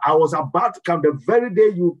and said, I was about to come the very day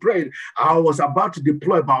you prayed. I was about to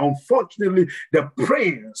deploy, but unfortunately, the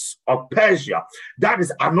prince of Persia, that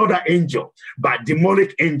is another angel, but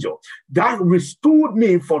demonic angel, that withstood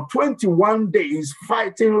me for 21 days,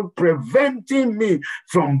 fighting, preventing me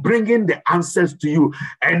from bringing the answers to you.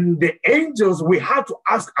 And the angels, we had to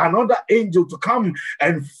ask another angel to come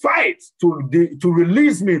and fight to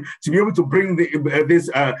release me to be able to bring these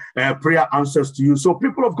prayer answers to you. So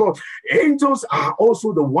people of God, angels are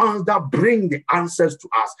also the ones that bring the answers to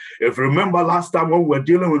us. If you remember last time when we were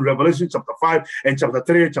dealing with Revelation chapter 5 and chapter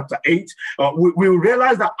 3 and chapter 8, we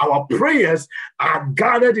realized that our prayers are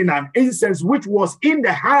gathered in an incense which was in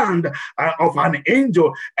the hand of an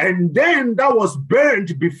angel, and then that was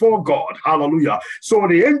burned before God. Hallelujah. So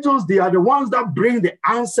the angels, they are the ones that bring the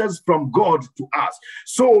answers from God to us.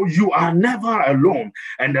 So you are never alone.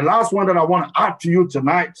 And the last one that I want to add to you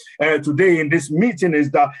tonight, today in this meeting,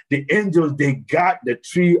 is that the angels, they guard the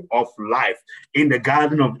tree of life in the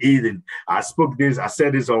Garden of Eden. I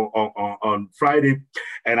said this on Friday,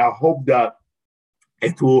 and I hope that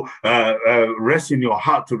it will rest in your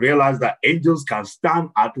heart to realize that angels can stand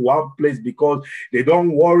at one place because they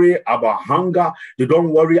don't worry about hunger. They don't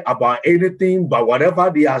worry about anything, but whatever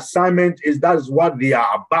the assignment is, that is what they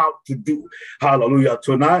are about to do. Hallelujah.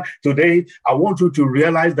 Today, I want you to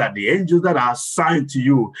realize that the angels that are assigned to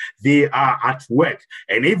you, they are at work.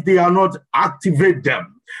 And if they are not, activate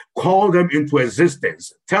them. Call them into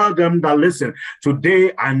existence. Tell them that, listen,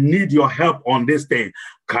 today I need your help on this thing.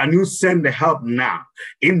 Can you send the help now?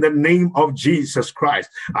 In the name of Jesus Christ,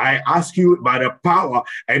 I ask you by the power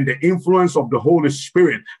and the influence of the Holy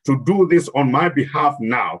Spirit to do this on my behalf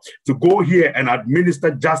now, to go here and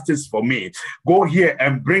administer justice for me. Go here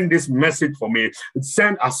and bring this message for me.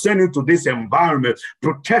 I send you to this environment.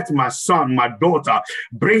 Protect my son, my daughter.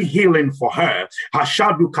 Bring healing for her.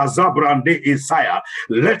 Hashadu Kazabrande Isaiah.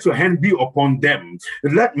 Let your hand be upon them.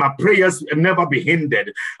 Let my prayers never be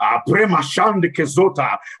hindered. I pray Mashande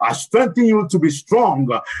Kezota. I strengthen you to be strong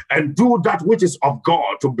and do that which is of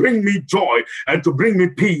God, to bring me joy and to bring me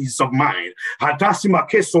peace of mind. Let the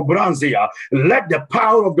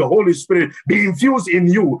power of the Holy Spirit be infused in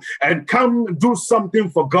you and come do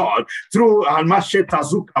something for God through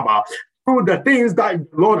through the things that the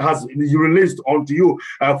Lord has released unto you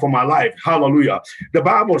for my life. Hallelujah. The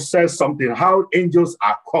Bible says something, how angels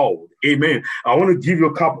are called. Amen. I want to give you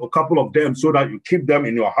a couple of them so that you keep them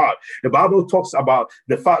in your heart. The Bible talks about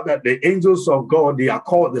the fact that the angels of God, they are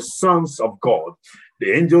called the sons of God.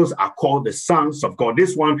 The angels are called the sons of God.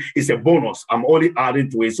 This one is a bonus. I'm only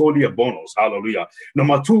adding to it. It's only a bonus. Hallelujah.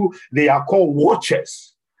 Number two, they are called watchers.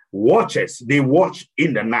 Watchers, they watch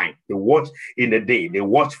in the night, they watch in the day, they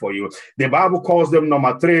watch for you. The Bible calls them,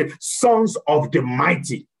 number three, sons of the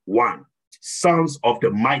mighty one. Sons of the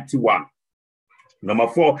mighty one. Number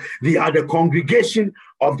four, they are the congregation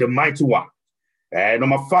of the mighty one.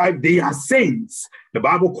 Number five, they are saints. The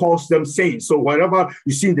Bible calls them saints. So wherever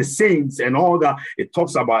you see the saints and all that, it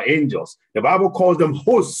talks about angels. The Bible calls them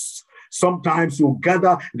hosts. Sometimes you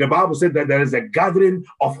gather, the Bible said that there is a gathering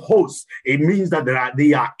of hosts. It means that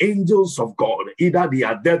they are angels of God. Either they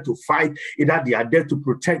are there to fight, either they are there to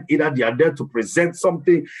protect, either they are there to present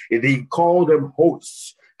something. They call them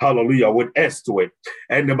hosts. Hallelujah, with S to it.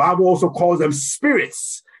 And the Bible also calls them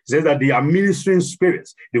spirits. It says that they are ministering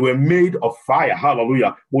spirits. They were made of fire.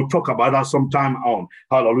 Hallelujah. We'll talk about that sometime on.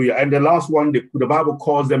 Hallelujah. And the last one, the Bible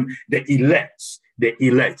calls them the elect. The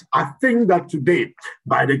elect. I think that today,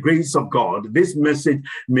 by the grace of God, this message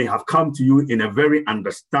may have come to you in a very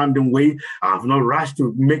understanding way. I have not rushed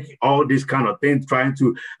to make all these kind of things, trying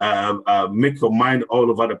to make your mind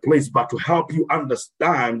all over the place, but to help you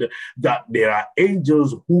understand that there are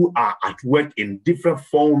angels who are at work in different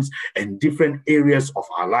forms and different areas of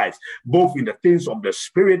our lives, both in the things of the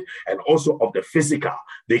spirit and also of the physical.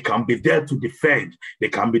 They can be there to defend. They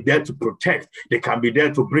can be there to protect. They can be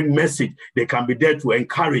there to bring message. They can be there to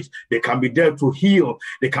encourage. They can be there to heal.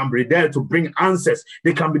 They can be there to bring answers.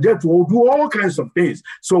 They can be there to do all kinds of things.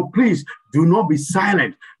 So please do not be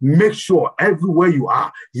silent. Make sure everywhere you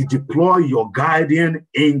are, you deploy your guardian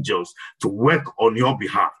angels to work on your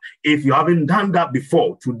behalf. If you haven't done that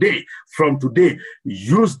before, from today,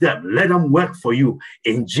 use them. Let them work for you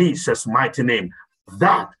in Jesus' mighty name.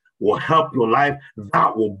 That will help your life,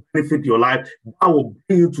 that will benefit your life, that will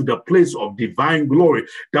bring you to the place of divine glory,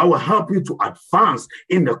 that will help you to advance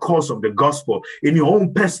in the cause of the gospel. In your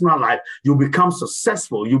own personal life, you become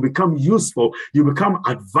successful, you become useful, you become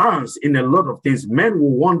advanced in a lot of things. Men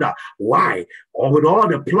will wonder why, or with all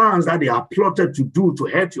the plans that they are plotted to do to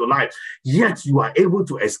hurt your life, yet you are able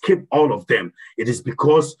to escape all of them. It is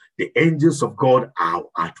because the angels of God are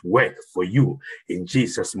at work for you in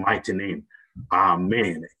Jesus' mighty name.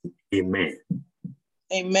 Amen. Amen.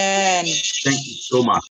 Amen. Thank you so much.